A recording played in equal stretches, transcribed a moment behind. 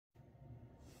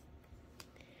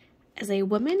As a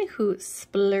woman who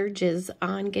splurges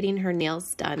on getting her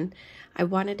nails done, I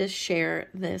wanted to share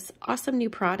this awesome new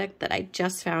product that I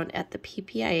just found at the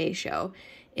PPIA show.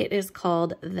 It is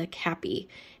called the Cappy,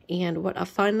 and what a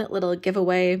fun little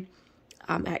giveaway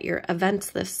at your events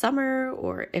this summer,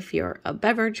 or if you're a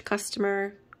beverage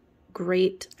customer.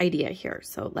 Great idea here.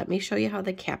 So let me show you how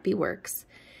the Cappy works.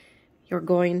 You're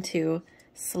going to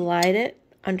slide it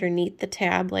underneath the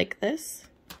tab like this,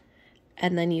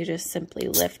 and then you just simply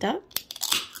lift up,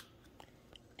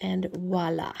 and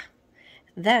voila.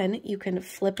 Then you can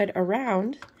flip it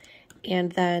around,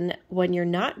 and then when you're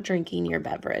not drinking your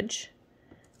beverage,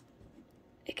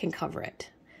 it can cover it.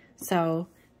 So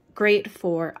great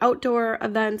for outdoor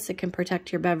events. It can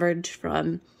protect your beverage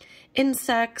from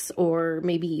insects or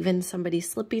maybe even somebody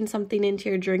slipping something into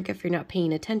your drink if you're not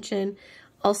paying attention.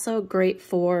 Also great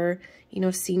for,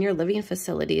 senior living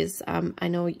facilities. I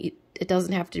know it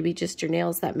doesn't have to be just your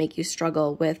nails that make you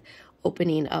struggle with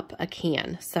opening up a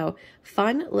can. So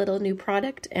fun little new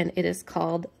product, and it is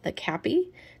called the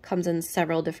Cappy. Comes in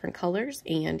several different colors,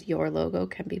 and your logo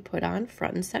can be put on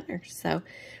front and center. So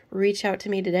reach out to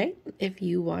me today if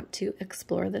you want to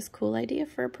explore this cool idea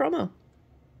for a promo.